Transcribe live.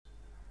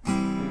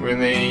When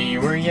they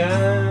were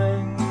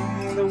young,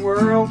 the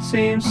world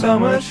seemed so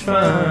much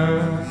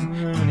fun.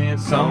 And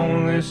it's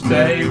on this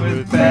day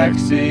with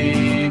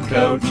backseat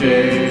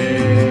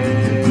coaches.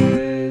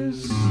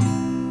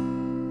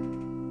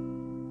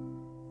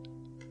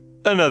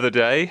 Another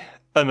day,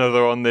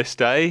 another on this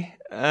day.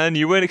 And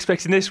you weren't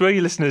expecting this, were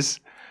you, listeners?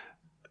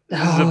 This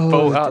is a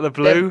bolt out of the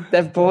blue.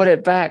 They've brought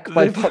it back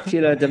by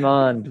popular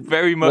demand.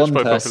 Very much one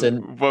by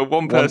person, popular. Well,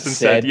 one person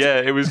said, yeah,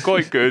 it was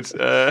quite good.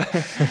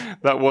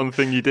 That one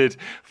thing you did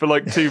for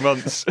like 2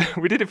 months.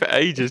 We did it for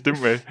ages,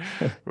 didn't we?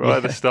 Right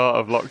at the start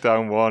of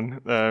lockdown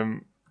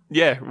 1.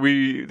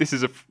 This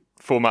is a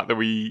format that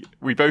we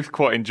both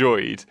quite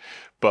enjoyed,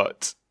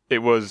 but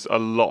it was a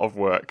lot of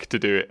work to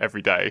do it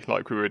every day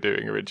like we were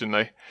doing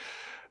originally.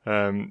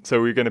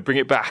 So we're going to bring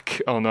it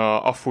back on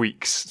our off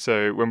weeks.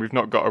 So when we've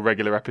not got a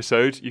regular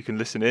episode, you can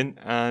listen in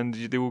and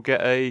you will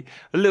get a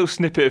little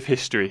snippet of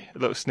history, a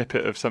little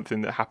snippet of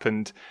something that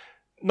happened,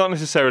 not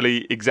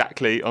necessarily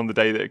exactly on the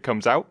day that it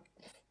comes out,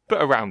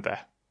 but around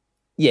there.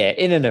 Yeah,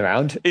 in and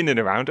around. In and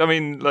around. I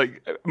mean,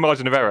 like,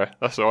 margin of error.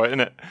 That's all right,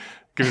 isn't it?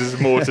 Gives us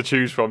more to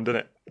choose from,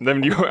 doesn't it? And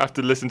then you won't have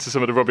to listen to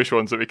some of the rubbish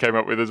ones that we came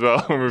up with as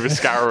well when we were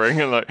scouring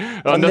and like,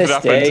 oh, nothing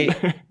happened.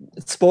 Day,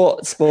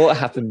 sport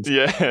happened.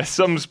 Yeah,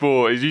 some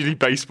sport. It's usually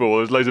baseball.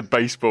 There's loads of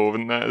baseball,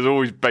 and there's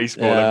always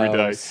baseball every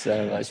day.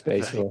 So much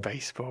baseball.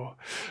 Baseball.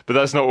 But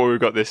that's not what we've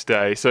got this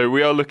day. So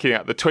we are looking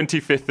at the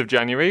 25th of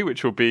January,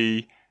 which will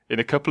be in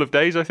a couple of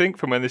days, I think,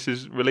 from when this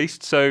is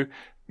released. So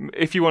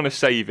if you want to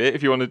save it,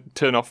 if you want to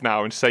turn off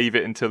now and save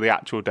it until the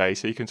actual day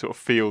so you can sort of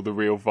feel the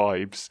real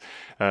vibes,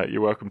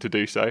 you're welcome to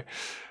do so.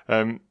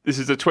 This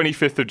is the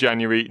 25th of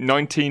January,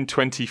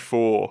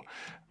 1924,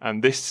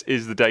 and this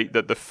is the date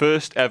that the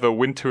first ever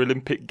Winter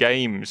Olympic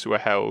Games were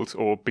held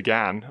or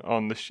began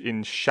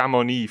in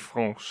Chamonix,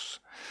 France.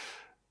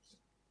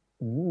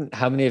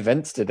 How many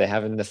events did they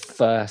have in the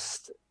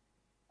first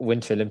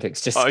Winter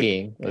Olympics? Just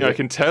skiing? I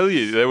can tell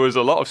you there was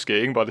a lot of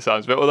skiing by the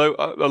sounds of it, although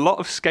a lot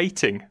of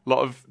skating.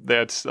 They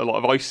had a lot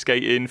of ice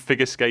skating,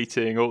 figure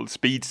skating, all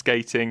speed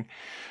skating,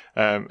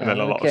 and then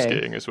a lot of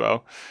skiing as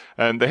well.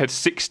 They had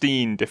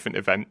 16 different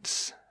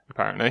events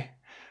apparently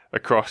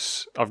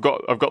across. I've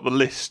got the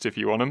list if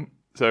you want them.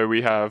 So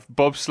we have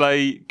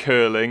bobsleigh,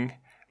 curling,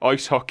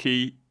 ice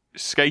hockey,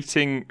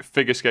 skating,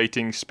 figure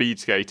skating, speed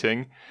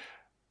skating,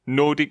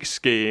 Nordic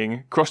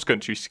skiing, cross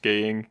country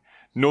skiing,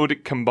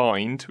 Nordic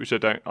combined, which I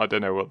don't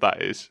know what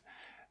that is,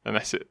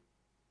 unless it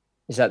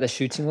is that the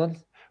shooting one?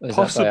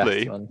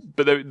 Possibly,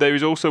 but there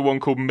is also one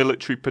called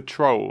military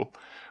patrol,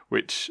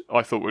 which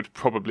I thought would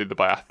probably the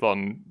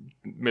biathlon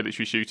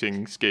military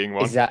shooting skiing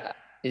one. Is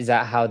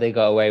that how they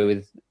got away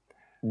with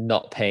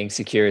not paying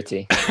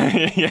security?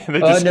 Yeah.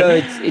 It's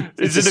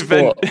an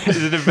event. It's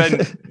an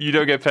event. You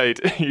don't get paid.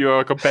 You are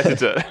a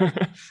competitor.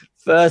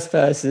 First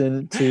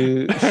person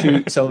to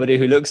shoot somebody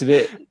who looks a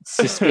bit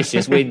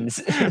suspicious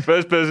wins.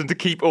 First person to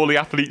keep all the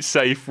athletes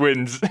safe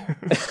wins.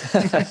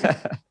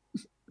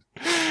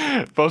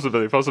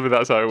 Possibly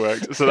that's how it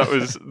worked. So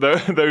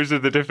those are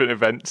the different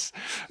events.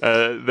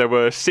 There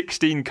were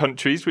 16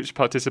 countries which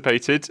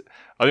participated.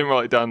 I didn't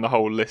write down the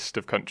whole list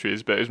of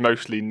countries, but it was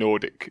mostly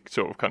Nordic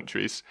sort of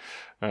countries,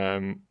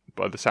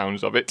 by the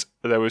sounds of it.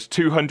 There was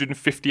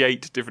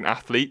 258 different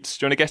athletes.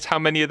 Do you want to guess how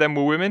many of them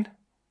were women?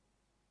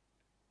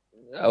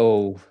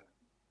 Oh,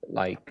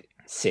 like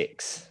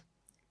 6.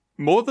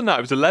 More than that,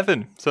 it was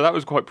 11. So that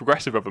was quite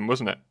progressive of them,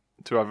 wasn't it?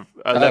 To have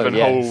 11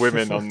 whole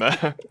women on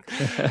there.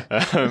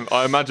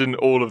 I imagine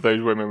all of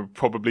those women were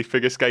probably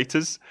figure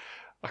skaters.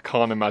 I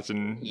can't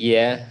imagine.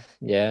 Yeah.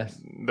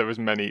 There was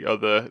many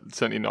other,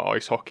 certainly not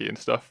ice hockey and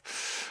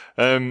stuff.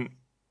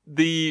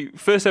 The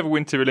first ever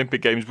Winter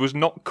Olympic Games was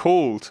not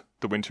called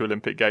the Winter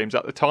Olympic Games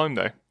at the time,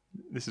 though.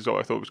 This is what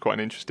I thought was quite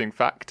an interesting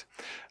fact.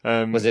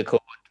 Was it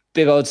called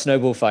Big Old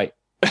Snowball Fight?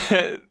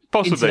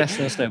 Possibly.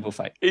 International Snowball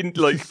Fight.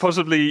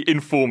 Possibly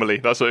informally,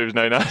 that's what it was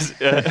known as.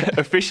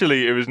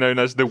 Officially, it was known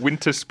as the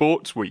Winter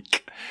Sports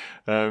Week.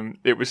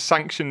 It was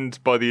sanctioned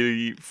by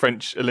the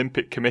French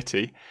Olympic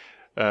Committee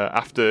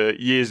after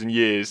years and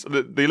years.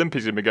 The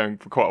Olympics had been going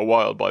for quite a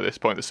while by this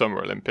point, the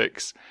Summer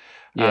Olympics.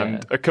 Yeah.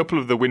 And a couple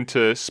of the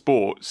winter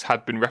sports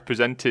had been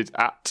represented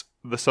at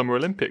the Summer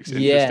Olympics,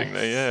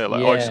 interestingly.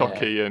 Ice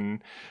hockey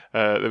and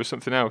there was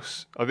something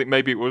else. I think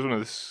maybe it was one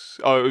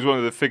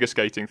of the figure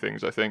skating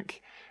things, I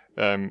think.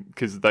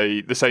 Because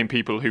the same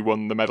people who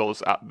won the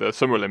medals at the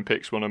Summer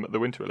Olympics won them at the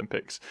Winter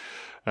Olympics,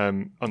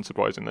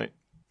 unsurprisingly.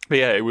 But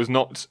yeah, it was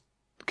not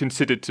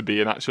considered to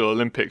be an actual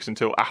Olympics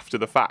until after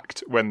the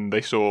fact, when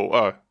they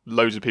saw,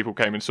 loads of people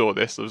came and saw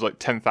this. There was like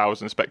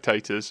 10,000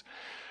 spectators.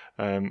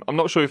 I'm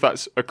not sure if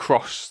that's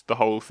across the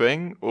whole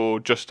thing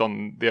or just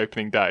on the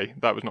opening day.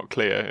 That was not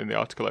clear in the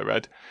article I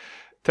read.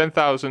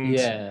 10,000.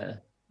 Yeah.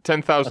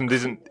 10,000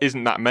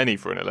 isn't that many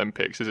for an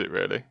Olympics, is it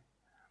really?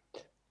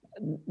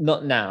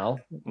 Not now,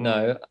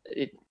 no.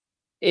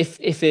 If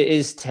it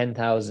is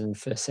 10,000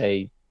 for,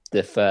 say,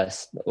 the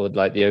first or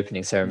like the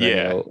opening ceremony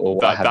or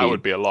what have that you.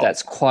 would be a lot.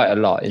 That's quite a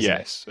lot, isn't it?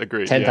 Yes,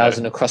 agreed.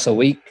 10,000 across a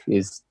week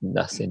is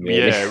nothing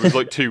really. Yeah, it was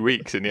like 2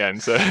 weeks in the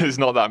end, so it's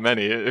not that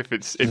many if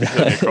it's only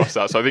across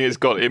that. So I think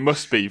it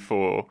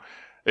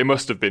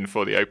must have been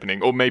for the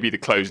opening or maybe the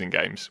closing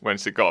games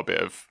once it got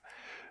a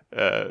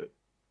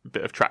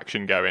bit of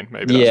traction going.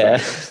 Maybe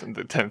that's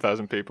the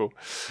 10,000 people.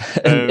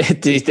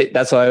 Do you think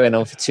that's why I went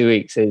on for 2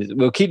 weeks? Is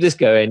we'll keep this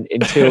going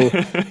until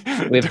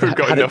we've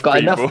got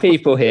enough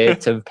people here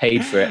to have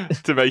paid for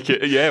it. To make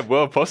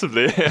it,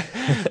 possibly,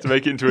 to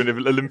make it into an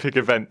Olympic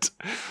event.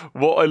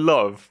 What I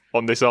love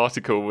on this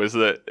article was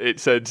that it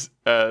said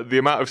the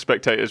amount of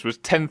spectators was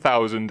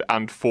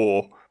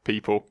 10,004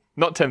 people.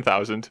 Not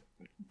 10,000.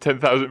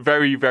 10,000,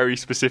 very, very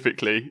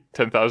specifically,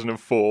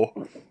 10,004.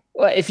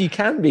 Well, if you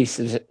can be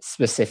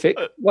specific,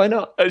 why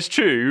not? It's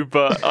true,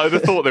 but I'd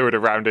have thought they would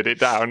have rounded it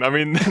down. I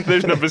mean,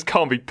 those numbers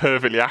can't be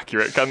perfectly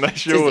accurate, can they,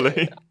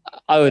 surely?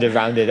 I would have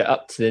rounded it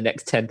up to the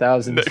next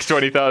 10,000. Next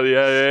 20,000,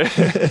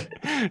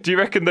 yeah. Do you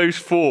reckon those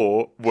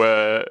 4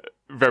 were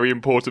very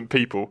important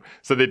people?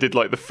 So they did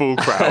like the full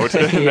crowd,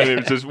 and then it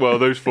was just,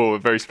 those 4 were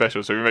very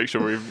special, so we make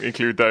sure we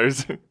include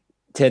those.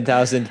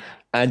 10,000,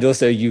 and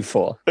also you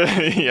 4.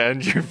 Yeah,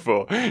 and you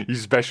 4. You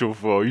special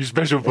 4. You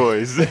special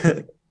boys.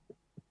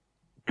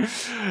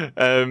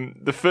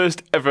 The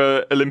first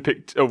ever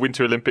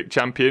Winter Olympic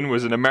champion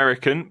was an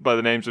American by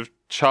the names of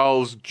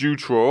Charles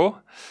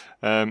Dutroux.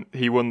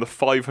 He won the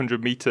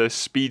 500 meter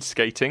speed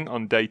skating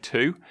on day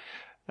 2.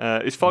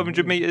 Is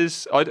 500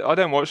 meters? I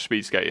don't watch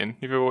speed skating.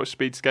 You ever watched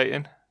speed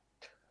skating?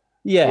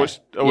 Yeah, I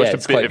watched a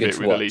bit of it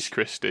with Elise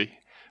Christie,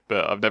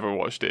 but I've never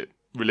watched it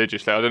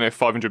religiously. I don't know if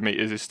 500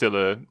 meters is still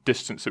a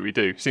distance that we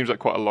do. Seems like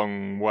quite a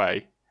long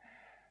way.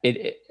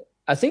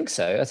 I think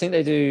so. I think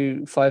they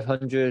do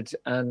 500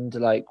 and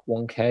like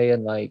 1K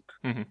and like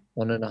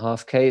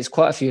 1.5K. It's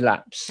quite a few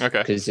laps.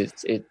 Okay. Because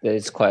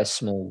it's quite a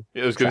small.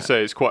 I was going to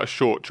say it's quite a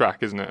short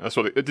track, isn't it? That's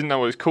what I didn't know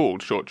what it's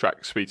called. Short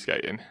track speed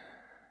skating.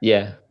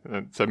 Yeah.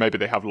 So maybe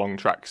they have long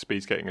track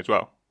speed skating as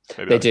well.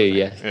 They do,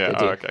 yeah. Yeah.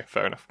 Do. Okay.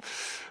 Fair enough.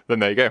 Then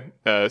there you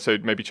go. So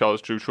maybe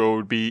Charles Dutroux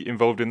would be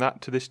involved in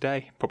that to this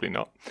day. Probably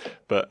not.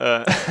 But.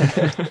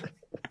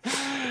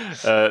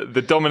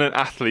 The dominant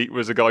athlete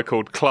was a guy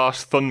called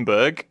Klas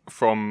Thunberg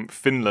from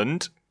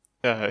Finland.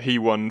 He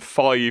won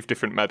 5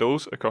 different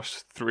medals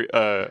across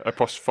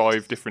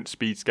 5 different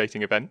speed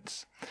skating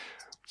events.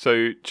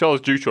 So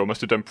Charles Dutroux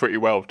must have done pretty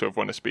well to have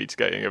won a speed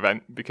skating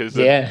event because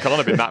there can't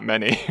have been that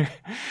many.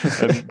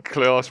 And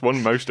Klas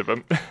won most of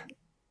them.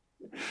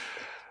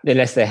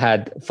 Unless they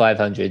had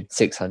 500,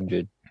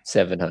 600,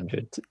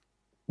 700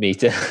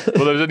 meter.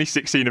 Well, there was only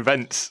 16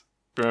 events,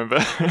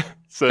 remember?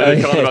 So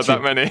they can't have had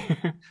that many.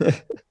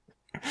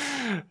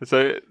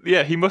 So,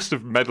 yeah, he must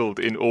have medalled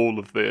in all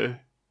of the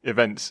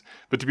events.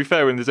 But to be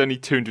fair, when there's only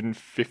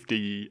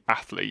 250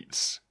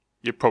 athletes,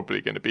 you're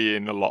probably going to be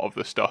in a lot of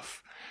the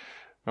stuff,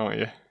 aren't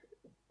you?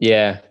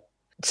 Yeah.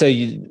 So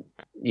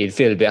you'd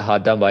feel a bit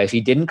hard done by if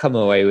you didn't come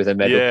away with a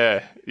medal.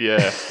 Yeah.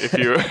 If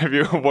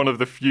you're one of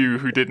the few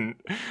who didn't.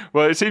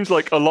 Well, it seems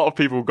like a lot of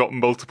people got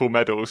multiple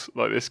medals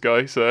like this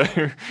guy. So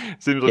it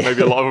seems like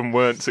maybe a lot of them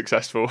weren't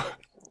successful.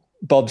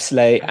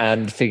 Bobsleigh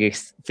and figure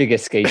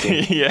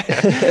skating.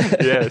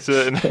 yeah,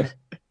 certainly.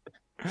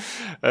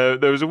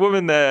 There was a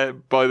woman there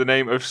by the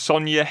name of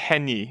Sonja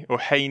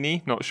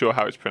Henie, not sure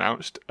how it's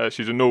pronounced.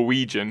 She's a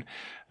Norwegian.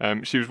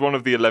 She was one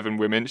of the 11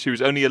 women. She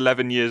was only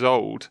 11 years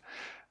old,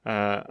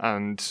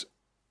 and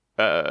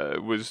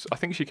I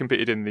think she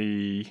competed in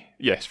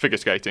figure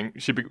skating.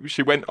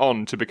 She went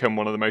on to become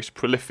one of the most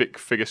prolific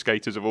figure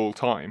skaters of all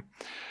time.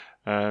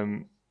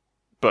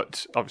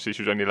 But obviously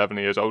she was only 11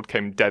 years old,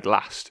 came dead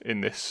last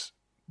in this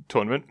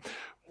tournament.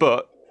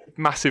 But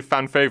massive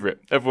fan favourite.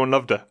 Everyone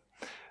loved her.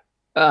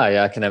 Oh,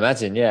 yeah, I can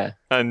imagine, yeah.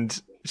 And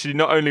she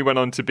not only went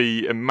on to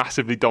be a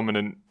massively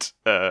dominant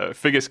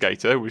figure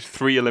skater with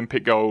 3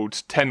 Olympic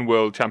golds, 10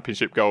 World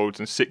Championship golds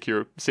and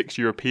 6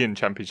 European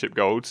Championship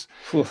golds,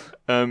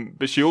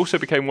 but she also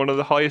became one of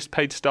the highest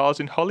paid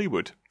stars in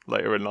Hollywood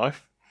later in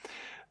life.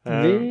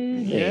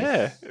 Really?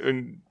 Yeah,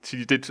 and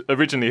she did.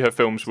 Originally, her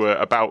films were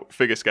about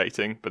figure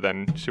skating, but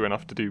then she went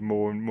off to do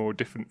more and more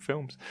different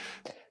films.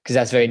 Because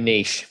that's very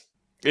niche.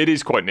 It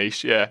is quite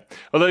niche, yeah.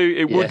 Although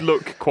it would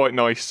look quite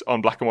nice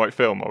on black and white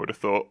film, I would have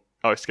thought,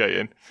 ice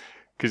skating,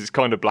 because it's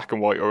kind of black and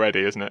white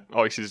already, isn't it?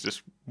 Ice is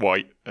just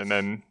white, and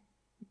then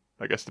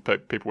I guess the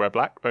people wear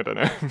black. I don't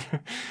know.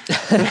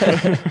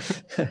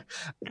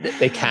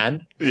 They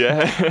can.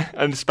 Yeah,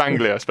 and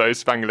spangly, I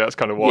suppose. Spangly, that's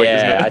kind of white,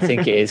 isn't it? Yeah, I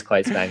think it is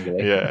quite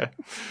spangly. Yeah.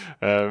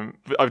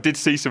 I did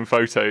see some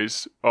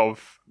photos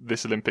of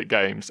this Olympic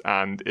Games,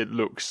 and it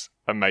looks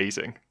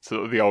amazing.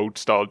 Sort of the old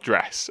style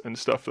dress and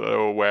stuff that they're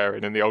all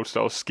wearing, and the old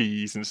style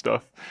skis and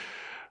stuff.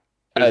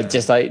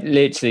 Just like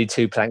literally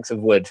 2 planks of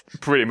wood.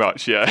 Pretty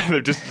much, yeah.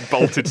 They've just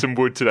bolted some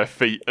wood to their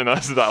feet, and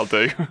that'll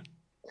do.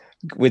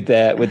 With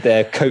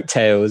their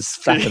coattails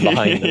flapping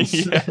behind them.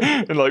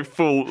 Yeah. And like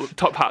full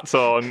top hats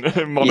on,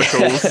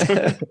 monocles.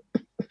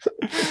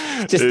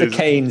 Just the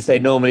canes they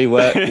normally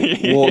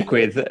walk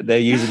with, they're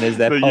using as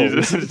their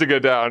poles. To go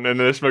down, and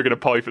they're smoking a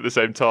pipe at the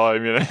same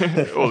time,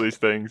 all these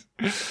things.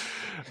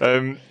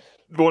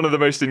 One of the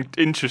most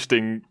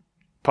interesting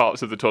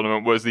parts of the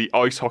tournament was the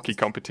ice hockey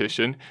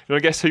competition. You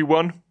want to guess who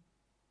won?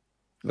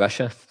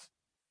 Russia?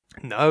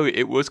 No,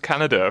 it was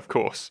Canada, of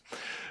course.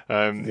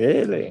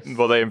 Really?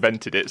 Well, they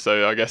invented it,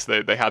 so I guess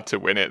they had to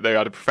win it. They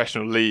had a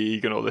professional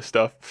league and all this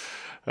stuff.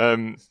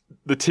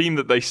 The team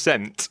that they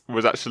sent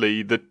was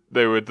actually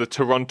they were the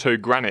Toronto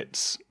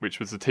Granites, which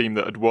was the team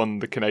that had won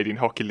the Canadian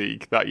Hockey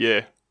League that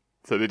year.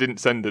 So they didn't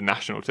send a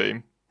national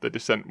team; they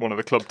just sent one of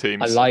the club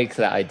teams. I like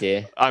that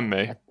idea. And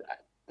me.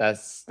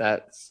 That's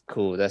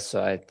cool. That's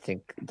what I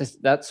think.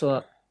 That's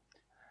what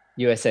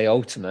USA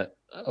Ultimate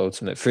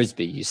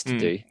Frisbee used to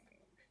do.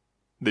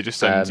 They just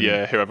send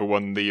whoever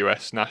won the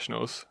US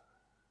Nationals.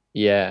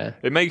 Yeah.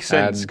 It makes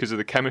sense because of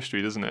the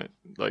chemistry, doesn't it?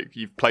 Like,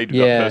 you've played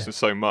with that person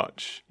so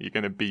much, you're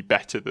going to be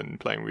better than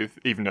playing with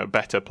even a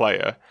better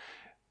player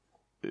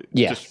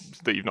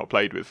just that you've not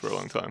played with for a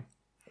long time.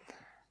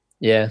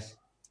 Yeah.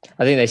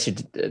 I think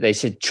they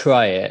should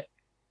try it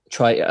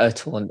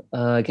at one.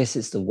 I guess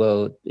it's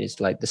it's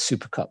like the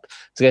Super Cup.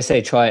 So I guess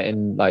they try it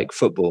in like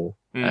football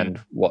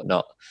and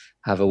whatnot,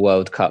 have a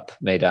World Cup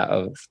made out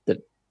of the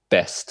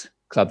best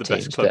club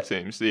teams. Best club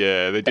teams.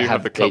 Yeah, they do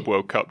have the Club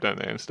World Cup, don't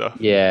they, and stuff.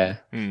 Yeah.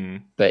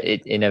 But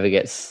it never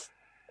gets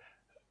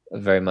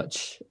very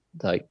much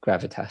like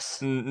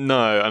gravitas.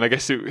 No, and I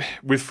guess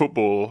with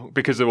football,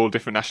 because they're all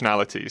different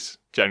nationalities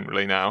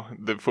generally now,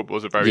 the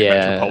football's a very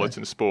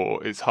metropolitan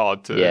sport. It's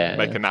hard to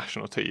make a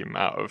national team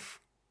out of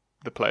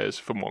the players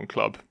from one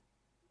club.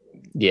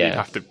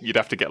 Yeah. You'd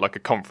have to get like a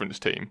conference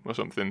team or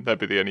something. They'd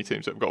be the only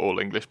teams that have got all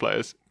English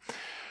players.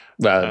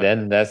 Well,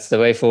 then that's the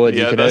way forward.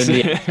 Yeah, you can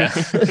only...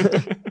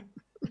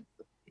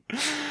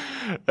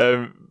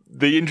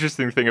 the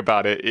interesting thing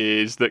about it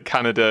is that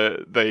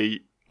Canada,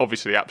 they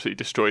obviously absolutely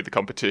destroyed the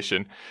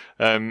competition.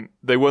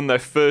 They won their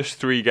first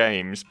 3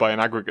 games by an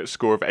aggregate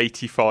score of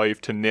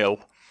 85-0.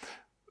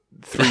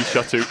 3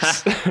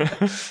 shutouts.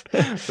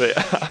 They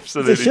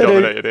absolutely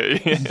dominated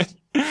it.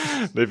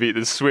 They beat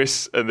the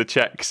Swiss and the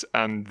Czechs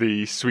and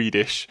the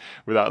Swedish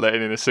without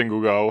letting in a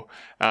single goal,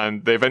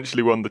 and they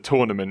eventually won the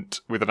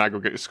tournament with an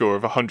aggregate score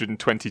of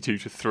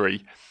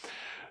 122-3.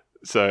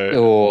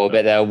 So,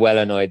 but they're well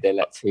annoyed they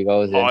let 3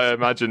 goals in. I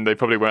imagine they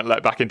probably weren't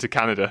let back into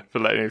Canada for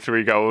letting in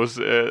 3 goals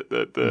at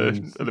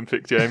the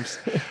Olympic Games.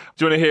 Do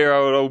you want to hear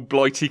how old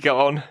Blighty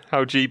got on?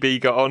 How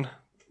GB got on?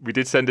 We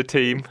did send a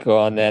team. Go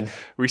on then.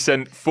 We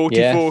sent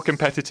 44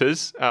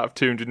 competitors out of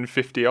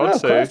 250 odd.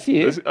 So quite a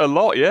few. A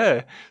lot,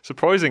 yeah.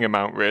 Surprising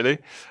amount, really.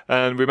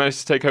 And we managed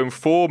to take home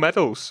 4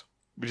 medals,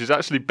 which is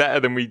actually better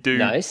than we do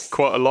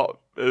quite a lot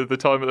of the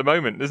time at the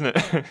moment, isn't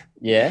it?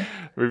 Yeah.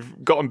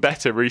 We've gotten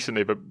better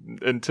recently, but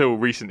until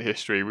recent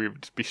history, we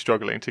would be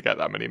struggling to get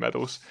that many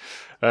medals.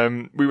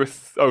 We were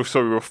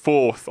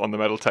 4th on the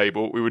medal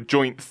table. We were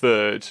joint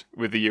 3rd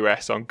with the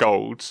US on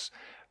golds,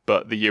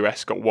 but the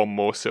US got 1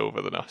 more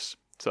silver than us.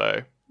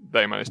 So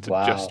they managed to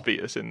just beat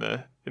us in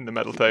the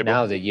medal table.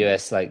 Now the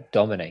US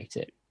dominate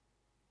it.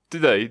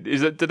 Did they?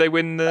 Did they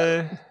win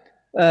the?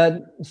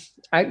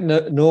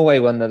 Norway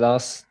won the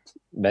last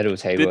medal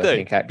table. Did they? I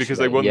think, actually. Because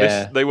they won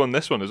this. They won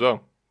this one as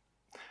well.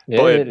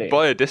 Really?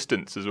 By a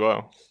distance as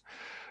well.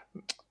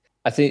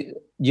 I think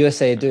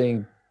USA are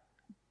doing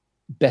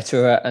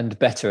better and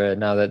better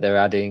now that they're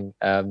adding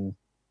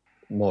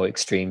more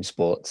extreme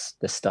sports,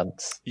 the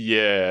stunts.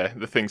 Yeah,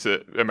 the things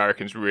that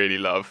Americans really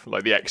love,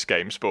 like the X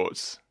Games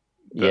sports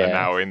that are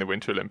now in the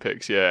Winter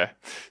Olympics. Yeah.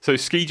 So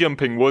ski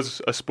jumping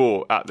was a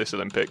sport at this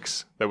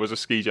Olympics. There was a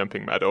ski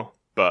jumping medal,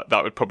 but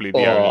that would probably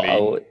be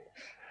only...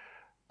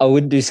 I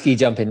wouldn't do ski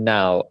jumping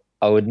now.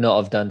 I would not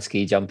have done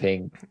ski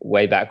jumping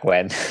way back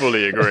when.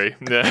 Fully agree.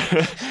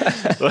 Yeah.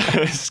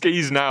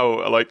 Skis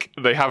now,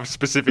 they have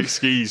specific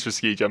skis for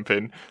ski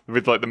jumping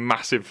with the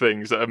massive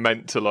things that are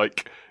meant to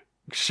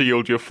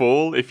shield your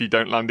fall if you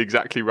don't land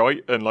exactly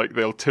right, and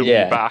they'll tilt you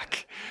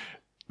back.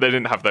 They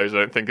didn't have those, I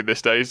don't think, in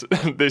this days.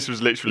 This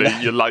was literally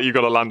you've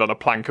got to land on a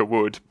plank of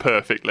wood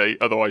perfectly,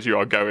 otherwise you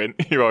are going.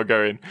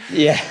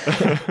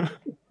 Yeah.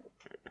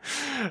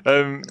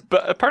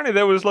 But apparently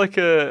there was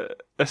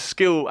a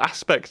skill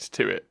aspect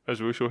to it,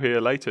 as we shall hear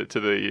later, to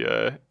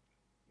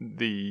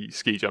the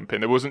ski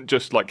jumping. There wasn't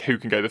just who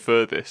can go the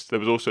furthest. There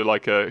was also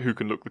who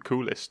can look the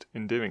coolest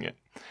in doing it.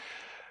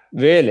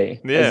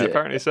 Really? Yeah,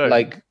 apparently so.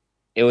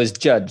 It was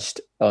judged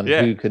on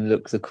who can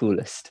look the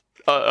coolest.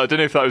 I don't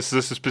know if that was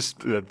the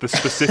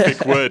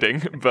specific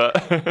wording, but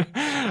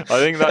I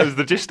think that was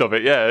the gist of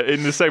it. Yeah,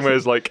 in the same way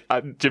as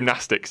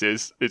gymnastics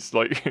is. It's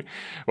well,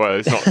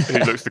 it's not who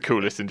looks the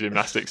coolest in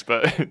gymnastics,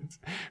 but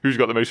who's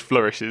got the most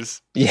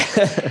flourishes. Yeah,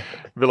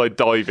 a bit like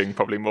diving,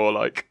 probably more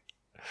like.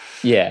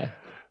 Yeah.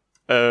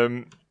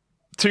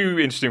 2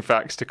 interesting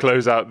facts to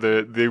close out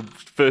the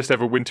first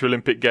ever Winter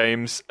Olympic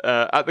Games.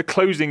 At the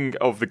closing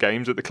of the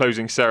Games, at the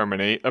closing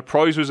ceremony, a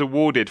prize was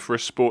awarded for a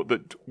sport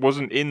that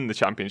wasn't in the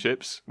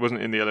championships,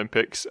 wasn't in the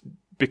Olympics,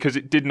 because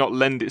it did not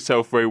lend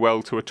itself very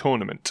well to a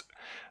tournament.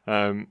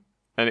 And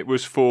it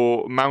was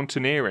for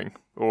mountaineering.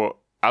 or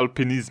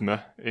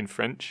alpinisme in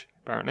French,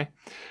 apparently.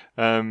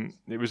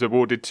 It was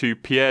awarded to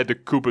Pierre de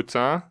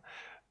Coubertin.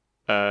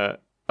 It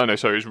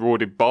was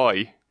awarded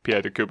by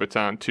Pierre de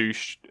Coubertin to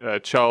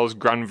Charles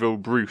Granville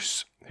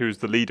Bruce, who was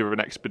the leader of an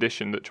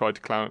expedition that tried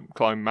to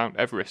climb Mount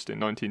Everest in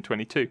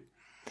 1922.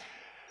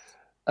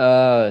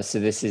 So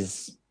this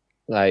is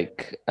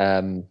like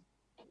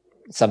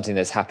something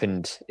that's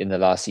happened in the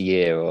last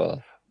year,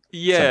 or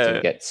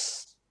something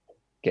gets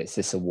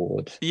this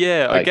award.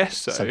 Yeah, like I guess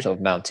so. Some sort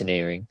of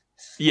mountaineering.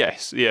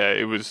 Yes, yeah,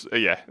 it was.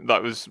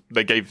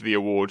 They gave the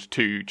award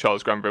to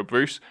Charles Granville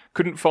Bruce.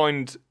 Couldn't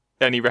find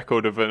any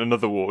record of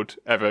another award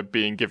ever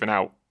being given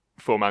out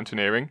for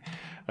mountaineering.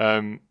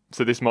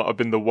 So this might have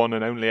been the one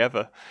and only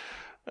ever.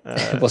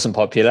 It wasn't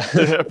popular.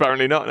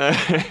 Apparently not, no.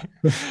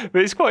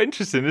 But it's quite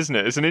interesting, isn't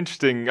it? It's an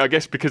interesting, I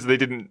guess, because they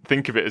didn't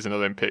think of it as an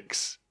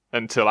Olympics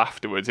until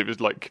afterwards. It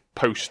was like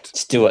post.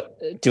 Just do what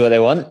they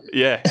want.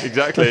 Yeah,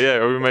 exactly. Yeah,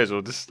 or we may as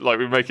well just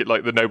we make it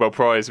like the Nobel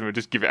Prize and we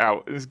just give it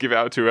out. Just give it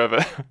out to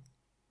whoever.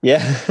 Yeah,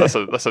 that's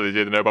how they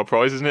do the Nobel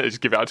Prize, isn't it?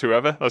 Just give it out to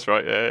whoever. That's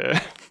right.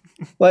 Yeah.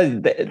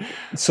 Well,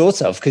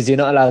 sort of, because you're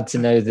not allowed to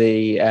know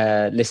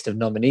the list of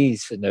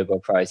nominees for Nobel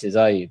Prizes,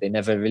 are you? They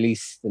never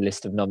release the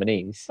list of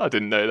nominees. I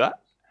didn't know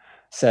that.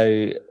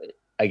 So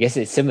I guess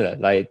it's similar.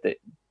 Like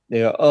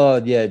they're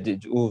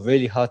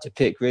really hard to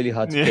pick.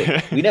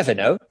 Pick. We never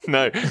know.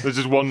 No, there's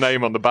just one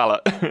name on the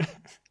ballot.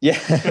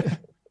 Yeah.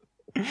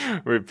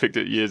 We picked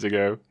it years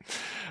ago.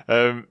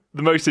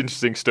 The most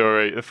interesting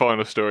story, the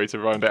final story to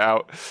round it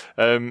out,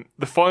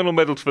 the final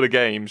medal for the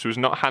Games was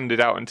not handed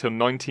out until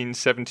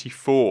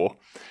 1974.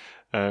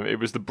 It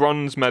was the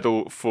bronze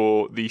medal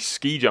for the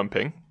ski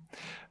jumping,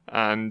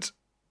 and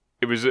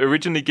it was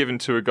originally given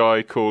to a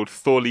guy called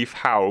Thorleif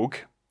Haug,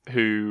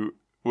 who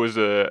was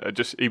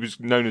he was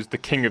known as the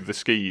king of the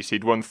skis.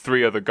 He'd won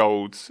 3 other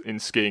golds in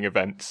skiing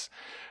events,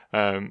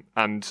 and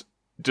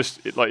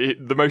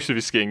the most of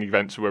his skiing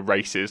events were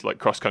races, like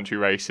cross-country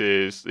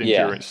races,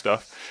 endurance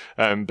stuff.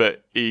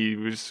 But he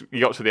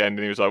got to the end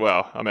and he was like,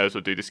 well, I may as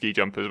well do the ski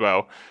jump as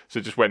well. So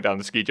just went down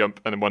the ski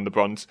jump and then won the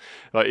bronze.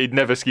 Like, he'd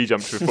never ski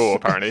jumped before,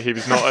 apparently. He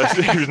was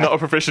not a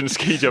proficient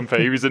ski jumper.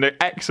 He was an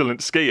excellent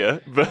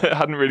skier, but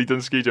hadn't really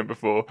done ski jump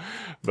before.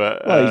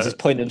 But you just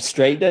point them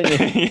straight, don't you?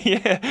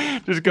 Yeah,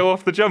 just go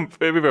off the jump.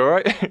 It'll be all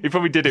right. He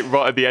probably did it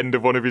right at the end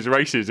of one of his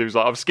races. He was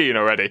like, I'm skiing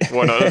already.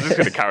 Why not? I'm just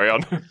going to carry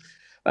on.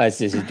 It's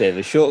just a bit of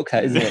a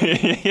shortcut, isn't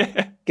it?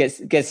 Yeah.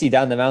 Gets you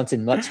down the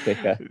mountain much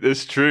quicker.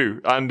 It's true,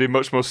 and in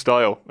much more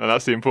style, and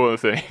that's the important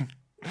thing.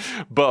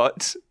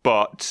 But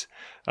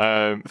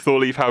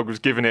Thorleif Haug was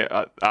given it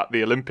at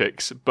the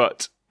Olympics.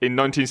 But in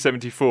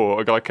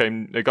 1974, a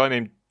guy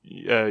named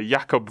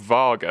Jakob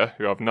Varga,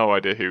 who I have no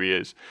idea who he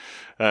is,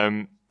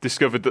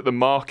 discovered that the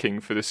marking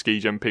for the ski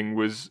jumping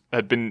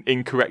had been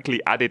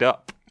incorrectly added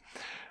up.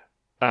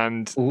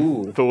 And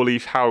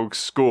Thorleif Haug's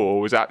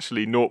score was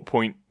actually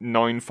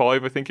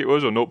 0.95, I think it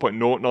was, or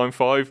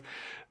 0.095,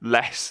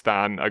 less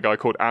than a guy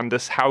called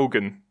Anders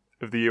Haugen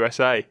of the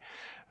USA,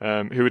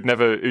 who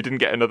didn't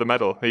get another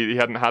medal. He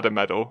hadn't had a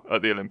medal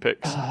at the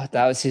Olympics. Oh,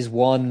 that was his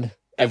one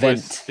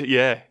event.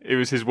 It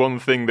was his one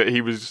thing that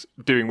he was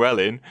doing well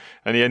in,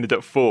 and he ended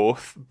up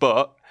 4th.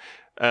 But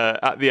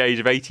at the age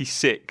of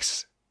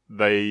 86,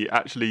 they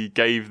actually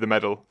gave the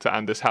medal to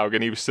Anders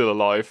Haugen. He was still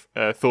alive.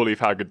 Thorleif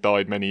Haug had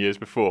died many years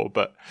before,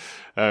 but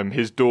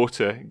his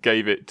daughter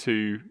gave it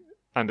to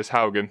Anders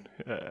Haugen,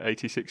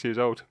 86 years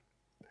old.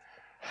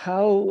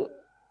 How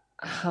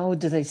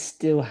do they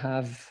still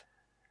have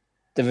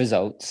the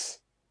results?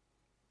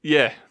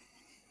 Yeah.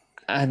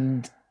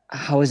 And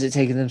how has it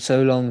taken them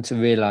so long to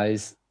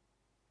realise,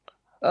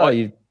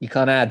 you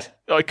can't add?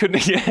 I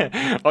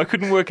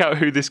couldn't work out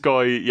who this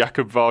guy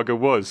Jakob Varga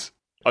was.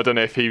 I don't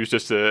know if he was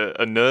just a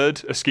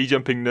nerd, a ski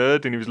jumping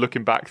nerd, and he was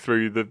looking back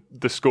through the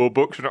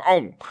scorebooks and,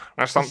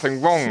 there's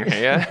something wrong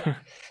here.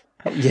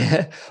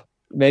 Yeah,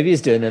 maybe he's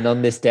doing it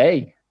on this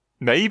day.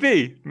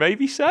 Maybe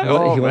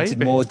so. He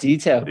wanted more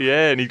detail.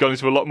 Yeah, and he's gone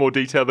into a lot more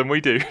detail than we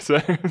do. So,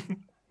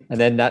 and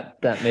then that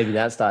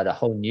started a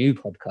whole new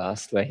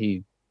podcast where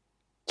he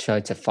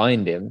tried to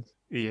find him.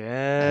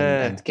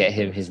 Yeah. And get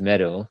him his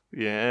medal.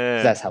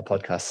 Yeah. That's how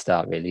podcasts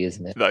start, really,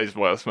 isn't it? That is,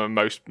 that's my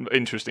most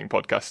interesting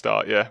podcast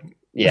start, yeah.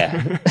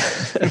 Yeah.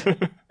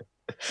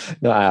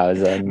 Not ours.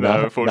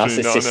 No,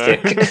 unfortunately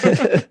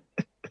narcissistic.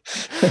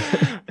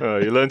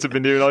 Not, you learn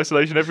something new in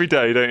isolation every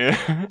day, don't you?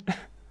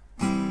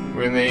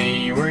 When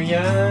they were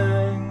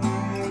young,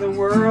 the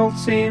world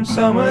seemed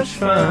so much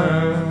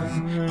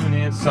fun. And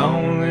it's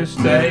on this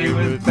day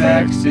with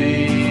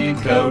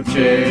backseat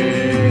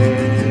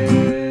coaches.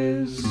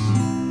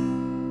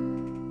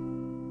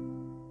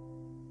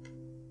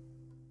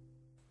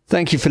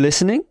 Thank you for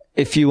listening.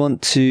 If you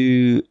want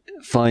to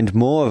find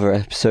more of our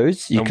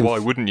episodes, why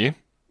wouldn't you?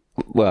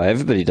 Well,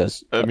 everybody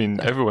does. I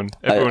mean, everyone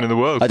in the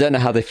world. I don't know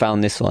how they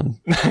found this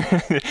one.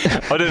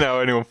 I don't know how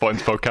anyone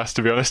finds podcasts,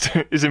 to be honest.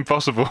 It's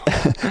impossible.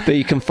 But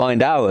you can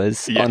find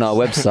ours on our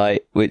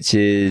website, which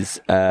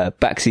is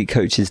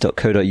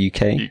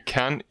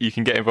backseatcoaches.co.uk. You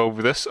can get involved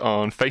with us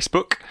on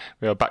Facebook.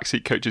 We are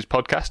Backseat Coaches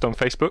Podcast on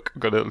Facebook.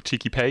 We've got a little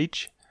cheeky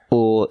page.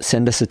 or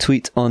send us a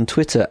tweet on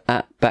Twitter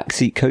at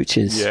Backseat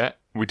Coaches. Yeah,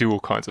 we do all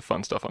kinds of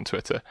fun stuff on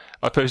Twitter.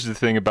 I posted a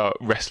thing about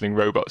wrestling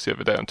robots the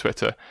other day on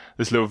Twitter.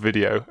 There's a little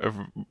video of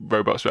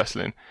robots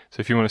wrestling.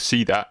 So if you want to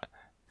see that,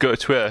 go to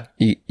Twitter.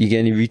 You get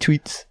any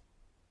retweets?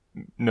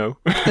 No.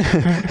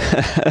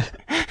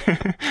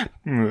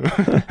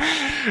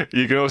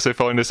 You can also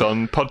find us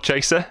on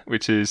Podchaser,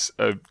 which is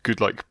a good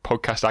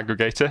podcast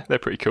aggregator. They're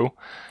pretty cool.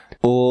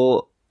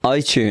 Or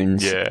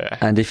iTunes. Yeah.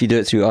 And if you do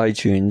it through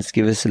iTunes,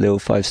 give us a little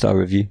 5-star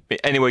review.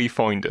 Anywhere you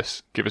find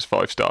us, give us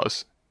 5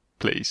 stars,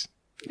 please.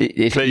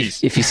 If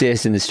you see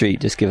us in the street,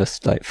 just give us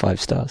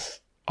 5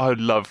 stars. I would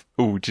love,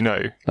 do you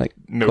know,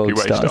 Milky gold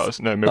Way stars?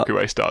 No, Milky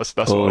Way stars.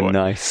 That's what I want.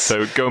 Nice.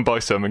 So go and buy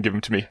some and give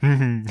them to me.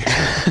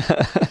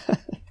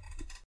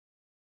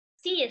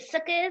 See you,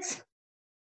 suckers.